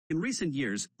In recent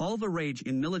years, all the rage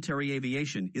in military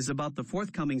aviation is about the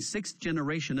forthcoming sixth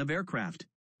generation of aircraft.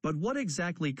 But what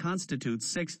exactly constitutes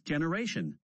sixth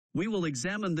generation? We will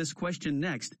examine this question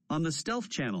next, on the Stealth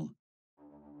channel.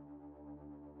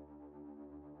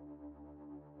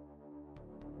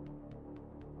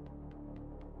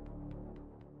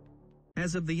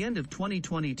 As of the end of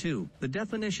 2022, the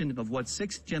definition of what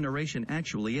sixth generation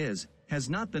actually is, has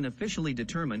not been officially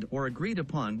determined or agreed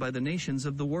upon by the nations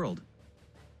of the world.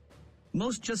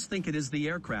 Most just think it is the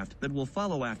aircraft that will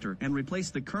follow after and replace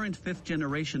the current fifth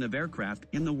generation of aircraft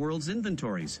in the world's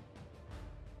inventories.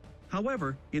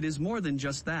 However, it is more than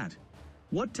just that.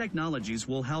 What technologies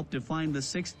will help define the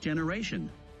sixth generation?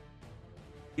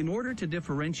 In order to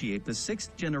differentiate the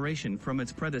sixth generation from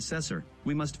its predecessor,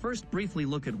 we must first briefly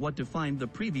look at what defined the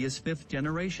previous fifth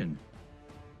generation.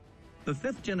 The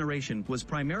fifth generation was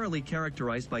primarily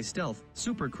characterized by stealth,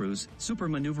 supercruise,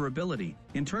 supermaneuverability,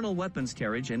 internal weapons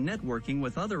carriage and networking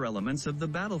with other elements of the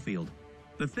battlefield.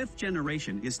 The fifth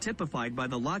generation is typified by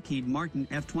the Lockheed Martin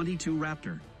F-22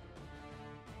 Raptor.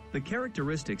 The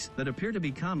characteristics that appear to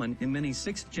be common in many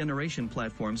sixth-generation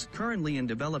platforms currently in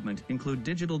development include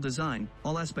digital design,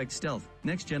 all-aspect stealth,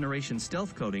 next-generation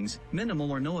stealth coatings,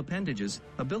 minimal or no appendages,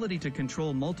 ability to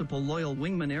control multiple loyal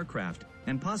wingman aircraft,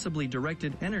 and possibly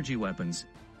directed energy weapons.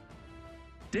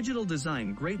 Digital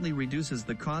design greatly reduces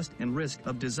the cost and risk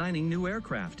of designing new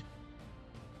aircraft.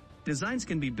 Designs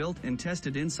can be built and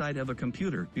tested inside of a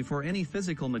computer before any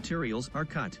physical materials are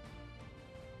cut.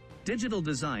 Digital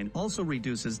design also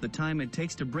reduces the time it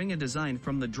takes to bring a design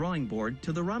from the drawing board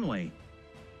to the runway.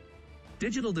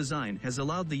 Digital design has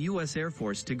allowed the U.S. Air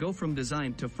Force to go from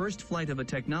design to first flight of a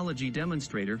technology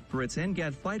demonstrator for its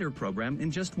NGAD fighter program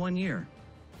in just 1 year.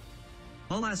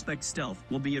 All-aspect stealth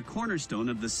will be a cornerstone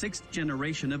of the sixth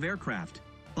generation of aircraft.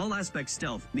 All-aspect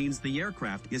stealth means the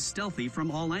aircraft is stealthy from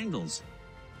all angles.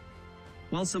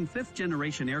 While some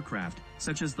fifth-generation aircraft,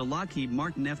 such as the Lockheed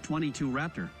Martin F-22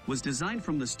 Raptor, was designed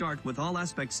from the start with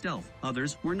all-aspect stealth,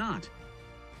 others were not.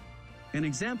 An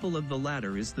example of the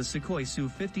latter is the Sukhoi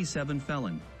Su-57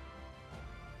 Felon.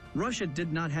 Russia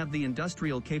did not have the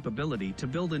industrial capability to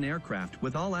build an aircraft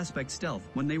with all-aspect stealth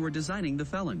when they were designing the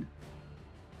Felon.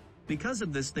 Because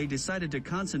of this, they decided to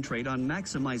concentrate on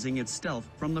maximizing its stealth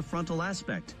from the frontal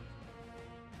aspect.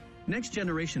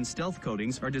 Next-generation stealth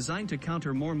coatings are designed to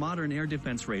counter more modern air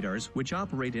defense radars which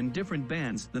operate in different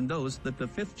bands than those that the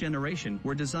fifth generation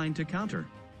were designed to counter.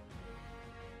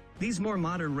 These more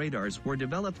modern radars were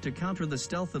developed to counter the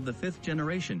stealth of the fifth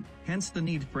generation, hence the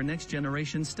need for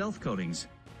next-generation stealth coatings.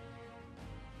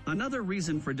 Another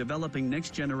reason for developing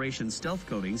next-generation stealth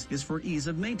coatings is for ease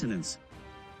of maintenance.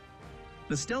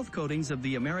 The stealth coatings of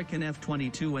the American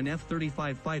F-22 and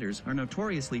F-35 fighters are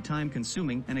notoriously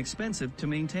time-consuming and expensive to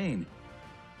maintain.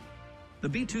 The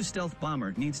B-2 stealth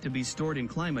bomber needs to be stored in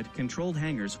climate-controlled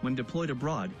hangars when deployed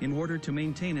abroad in order to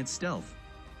maintain its stealth.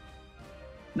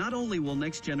 Not only will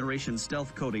next-generation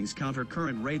stealth coatings counter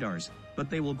current radars, but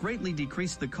they will greatly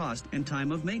decrease the cost and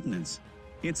time of maintenance.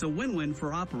 It's a win-win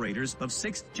for operators of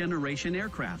sixth-generation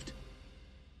aircraft.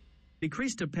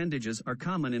 Decreased appendages are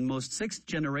common in most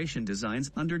sixth-generation designs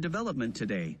under development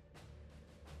today.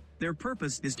 Their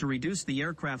purpose is to reduce the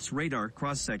aircraft's radar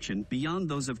cross-section beyond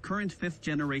those of current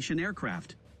fifth-generation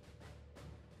aircraft.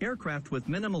 Aircraft with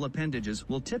minimal appendages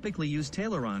will typically use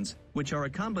tailerons, which are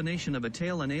a combination of a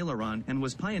tail and aileron and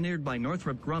was pioneered by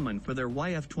Northrop Grumman for their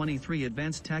YF-23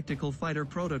 Advanced Tactical Fighter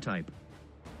prototype.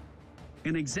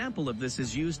 An example of this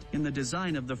is used in the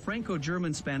design of the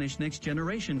Franco-German-Spanish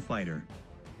next-generation fighter.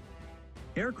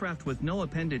 Aircraft with no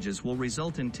appendages will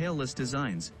result in tailless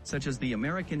designs, such as the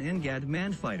American NGAD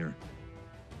manned fighter.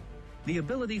 The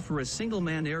ability for a single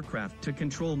manned aircraft to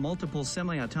control multiple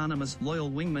semi-autonomous loyal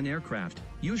wingman aircraft,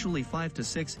 usually 5 to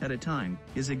 6 at a time,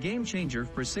 is a game-changer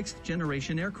for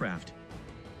sixth-generation aircraft.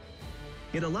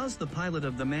 It allows the pilot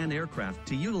of the manned aircraft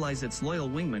to utilize its loyal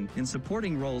wingman in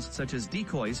supporting roles such as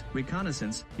decoys,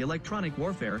 reconnaissance, electronic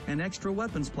warfare, and extra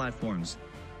weapons platforms.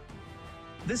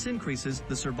 This increases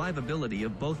the survivability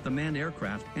of both the manned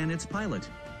aircraft and its pilot.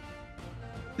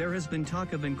 There has been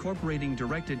talk of incorporating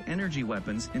directed energy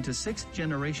weapons into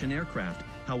sixth-generation aircraft,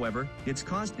 however, its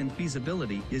cost and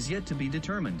feasibility is yet to be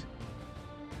determined.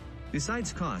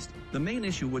 Besides cost, the main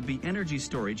issue would be energy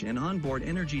storage and onboard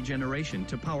energy generation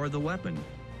to power the weapon.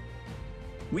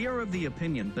 We are of the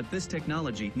opinion that this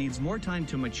technology needs more time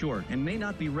to mature and may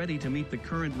not be ready to meet the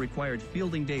current required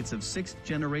fielding dates of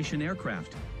sixth-generation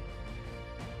aircraft.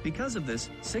 Because of this,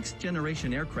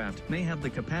 sixth-generation aircraft may have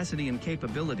the capacity and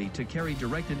capability to carry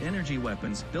directed energy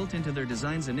weapons built into their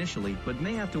designs initially, but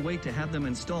may have to wait to have them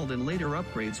installed in later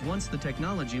upgrades once the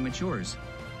technology matures.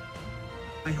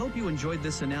 I hope you enjoyed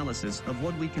this analysis of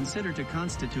what we consider to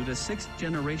constitute a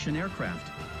sixth-generation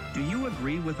aircraft. Do you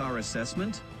agree with our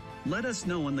assessment? Let us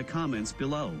know in the comments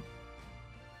below.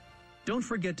 Don't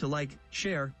forget to like,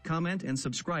 share, comment, and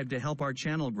subscribe to help our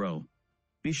channel grow.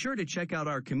 Be sure to check out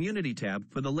our community tab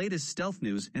for the latest stealth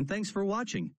news, and thanks for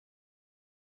watching.